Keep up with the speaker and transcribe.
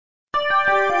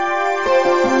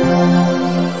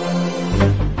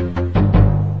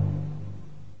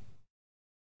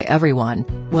everyone,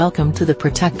 welcome to the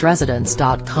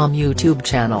ProtectResidence.com YouTube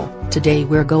channel. Today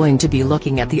we're going to be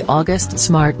looking at the August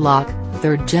Smart Lock,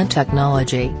 3rd Gen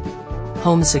technology.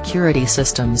 Home security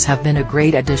systems have been a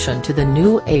great addition to the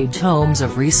new age homes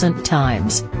of recent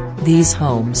times. These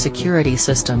home security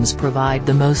systems provide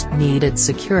the most needed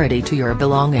security to your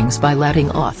belongings by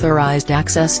letting authorized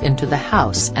access into the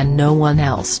house and no one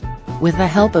else. With the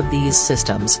help of these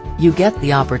systems, you get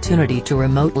the opportunity to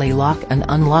remotely lock and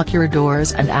unlock your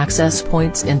doors and access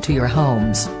points into your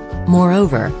homes.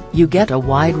 Moreover, you get a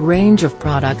wide range of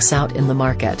products out in the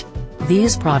market.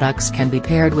 These products can be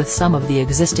paired with some of the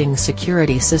existing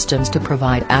security systems to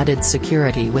provide added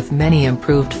security with many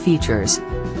improved features.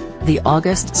 The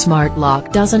August Smart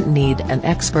Lock doesn't need an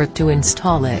expert to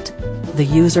install it. The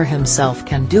user himself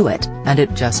can do it, and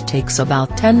it just takes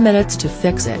about 10 minutes to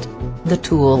fix it. The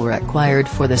tool required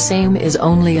for the same is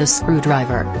only a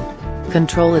screwdriver.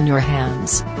 Control in your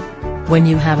hands. When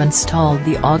you have installed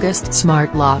the August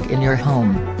Smart Lock in your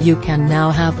home, you can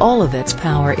now have all of its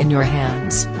power in your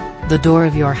hands. The door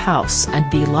of your house and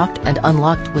be locked and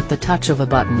unlocked with the touch of a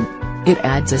button. It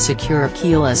adds a secure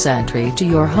keyless entry to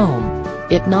your home.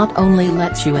 It not only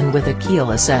lets you in with a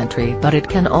keyless entry, but it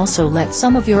can also let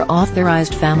some of your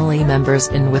authorized family members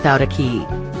in without a key.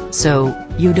 So,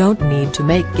 you don't need to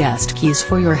make guest keys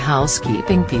for your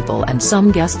housekeeping people and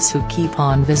some guests who keep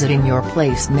on visiting your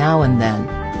place now and then.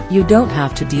 You don't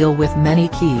have to deal with many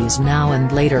keys now and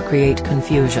later create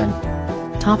confusion.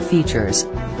 Top features.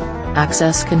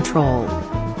 Access control.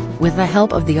 With the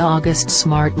help of the August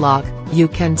Smart Lock, you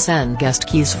can send guest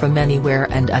keys from anywhere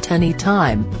and at any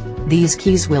time. These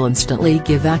keys will instantly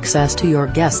give access to your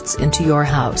guests into your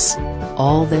house.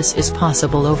 All this is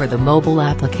possible over the mobile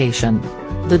application.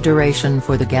 The duration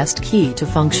for the guest key to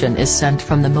function is sent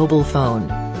from the mobile phone.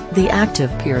 The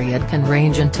active period can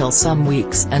range until some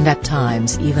weeks and at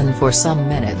times even for some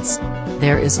minutes.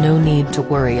 There is no need to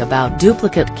worry about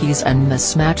duplicate keys and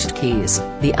mismatched keys,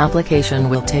 the application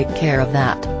will take care of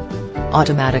that.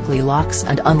 Automatically locks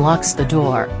and unlocks the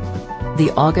door.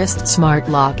 The August Smart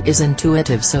Lock is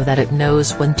intuitive so that it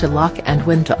knows when to lock and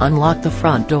when to unlock the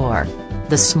front door.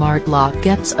 The Smart Lock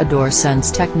gets a door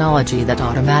sense technology that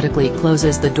automatically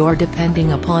closes the door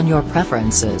depending upon your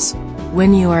preferences.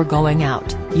 When you are going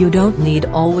out, you don't need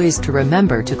always to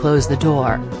remember to close the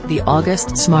door, the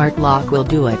August Smart Lock will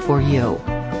do it for you.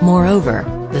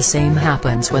 Moreover, the same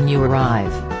happens when you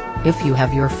arrive. If you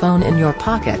have your phone in your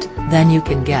pocket, then you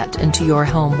can get into your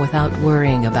home without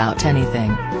worrying about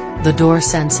anything. The door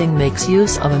sensing makes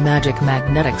use of a magic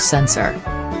magnetic sensor.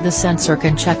 The sensor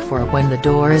can check for when the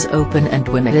door is open and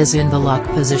when it is in the lock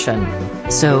position.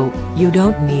 So, you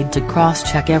don't need to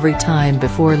cross-check every time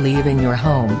before leaving your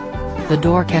home. The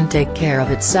door can take care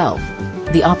of itself.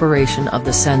 The operation of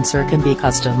the sensor can be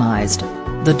customized.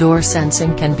 The door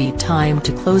sensing can be timed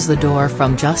to close the door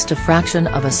from just a fraction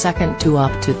of a second to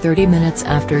up to 30 minutes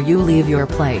after you leave your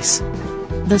place.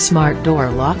 The Smart Door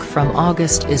Lock from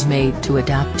August is made to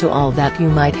adapt to all that you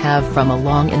might have from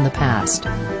along in the past.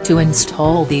 To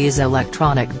install these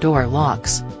electronic door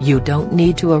locks, you don't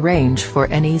need to arrange for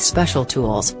any special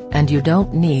tools, and you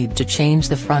don't need to change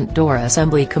the front door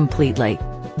assembly completely.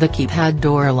 The keypad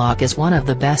door lock is one of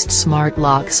the best smart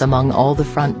locks among all the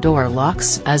front door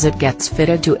locks as it gets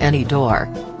fitted to any door.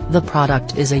 The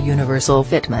product is a universal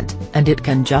fitment, and it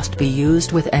can just be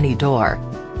used with any door.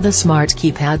 The Smart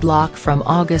Keypad Lock from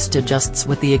August adjusts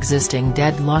with the existing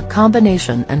deadlock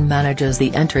combination and manages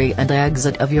the entry and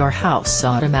exit of your house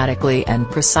automatically and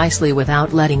precisely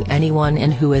without letting anyone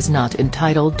in who is not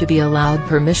entitled to be allowed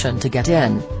permission to get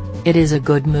in. It is a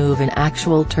good move in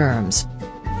actual terms.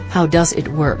 How does it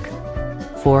work?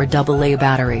 4 AA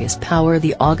batteries power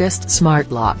the August Smart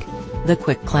Lock. The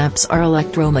quick clamps are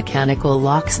electromechanical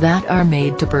locks that are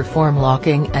made to perform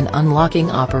locking and unlocking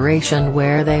operation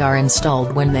where they are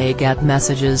installed when they get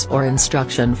messages or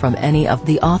instruction from any of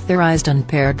the authorized and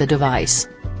paired the device.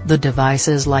 The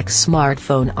devices like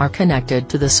smartphone are connected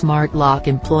to the Smart Lock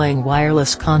employing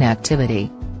wireless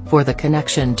connectivity. For the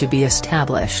connection to be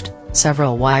established,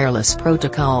 several wireless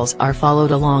protocols are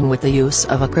followed along with the use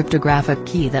of a cryptographic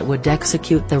key that would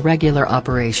execute the regular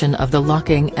operation of the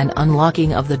locking and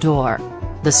unlocking of the door.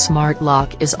 The Smart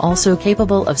Lock is also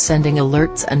capable of sending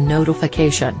alerts and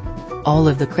notification. All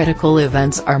of the critical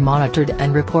events are monitored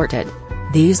and reported.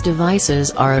 These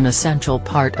devices are an essential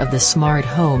part of the smart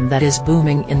home that is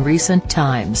booming in recent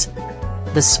times.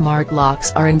 The smart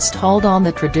locks are installed on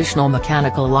the traditional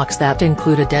mechanical locks that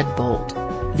include a deadbolt.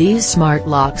 These smart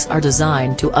locks are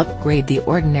designed to upgrade the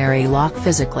ordinary lock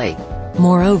physically.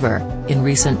 Moreover, in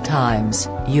recent times,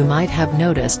 you might have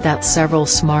noticed that several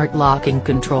smart locking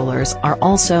controllers are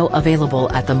also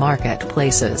available at the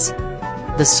marketplaces.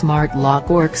 The smart lock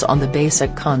works on the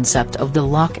basic concept of the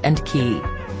lock and key.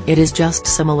 It is just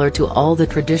similar to all the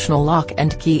traditional lock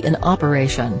and key in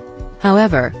operation.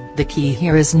 However, the key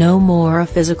here is no more a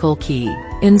physical key,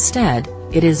 instead,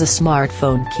 it is a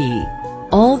smartphone key.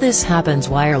 All this happens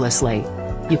wirelessly.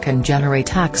 You can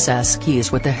generate access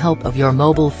keys with the help of your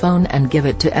mobile phone and give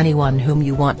it to anyone whom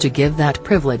you want to give that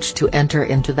privilege to enter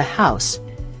into the house.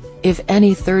 If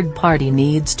any third party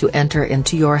needs to enter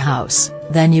into your house,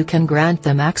 then you can grant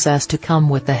them access to come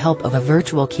with the help of a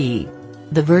virtual key.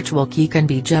 The virtual key can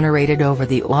be generated over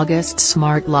the August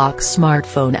Smart Lock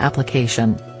smartphone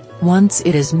application. Once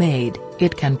it is made,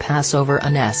 it can pass over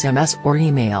an SMS or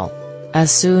email.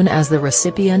 As soon as the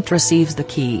recipient receives the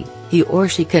key, he or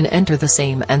she can enter the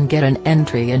same and get an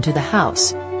entry into the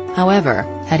house. However,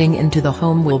 heading into the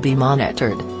home will be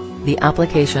monitored. The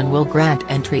application will grant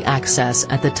entry access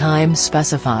at the time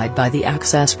specified by the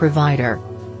access provider.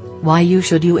 Why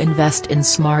should you invest in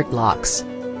smart locks?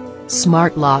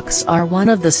 Smart locks are one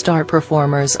of the star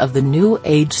performers of the new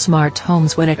age smart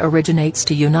homes when it originates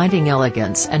to uniting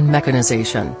elegance and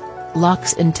mechanization.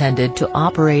 Locks intended to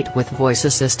operate with voice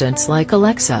assistants like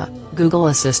Alexa, Google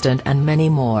Assistant and many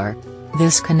more.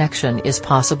 This connection is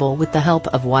possible with the help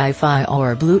of Wi-Fi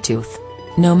or Bluetooth.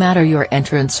 No matter your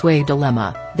entranceway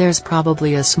dilemma, there's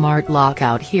probably a smart lock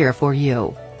out here for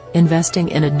you. Investing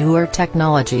in a newer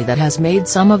technology that has made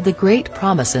some of the great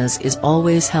promises is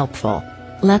always helpful.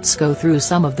 Let's go through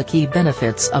some of the key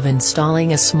benefits of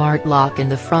installing a smart lock in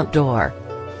the front door.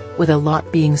 With a lot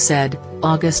being said,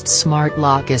 August Smart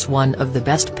Lock is one of the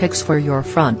best picks for your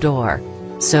front door.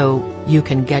 So, you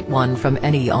can get one from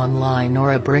any online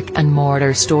or a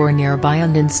brick-and-mortar store nearby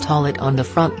and install it on the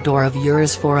front door of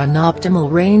yours for an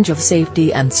optimal range of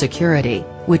safety and security,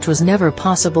 which was never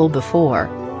possible before.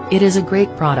 It is a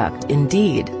great product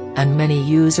indeed, and many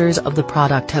users of the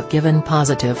product have given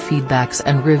positive feedbacks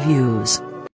and reviews.